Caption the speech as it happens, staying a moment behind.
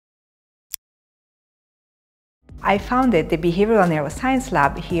I founded the Behavioral Neuroscience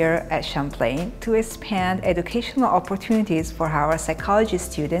Lab here at Champlain to expand educational opportunities for our psychology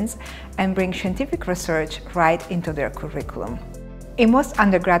students and bring scientific research right into their curriculum. In most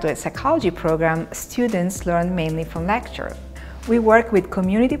undergraduate psychology programs, students learn mainly from lecture. We work with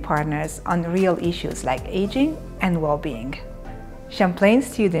community partners on real issues like aging and well-being. Champlain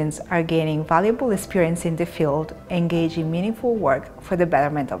students are gaining valuable experience in the field, engaging in meaningful work for the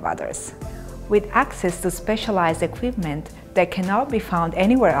betterment of others. With access to specialized equipment that cannot be found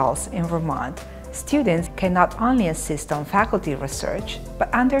anywhere else in Vermont, students can not only assist on faculty research,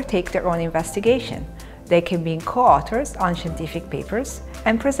 but undertake their own investigation. They can be co-authors on scientific papers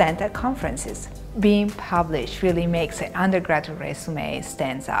and present at conferences. Being published really makes an undergraduate resume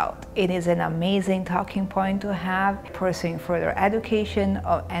stands out. It is an amazing talking point to have pursuing further education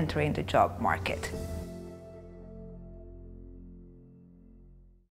or entering the job market.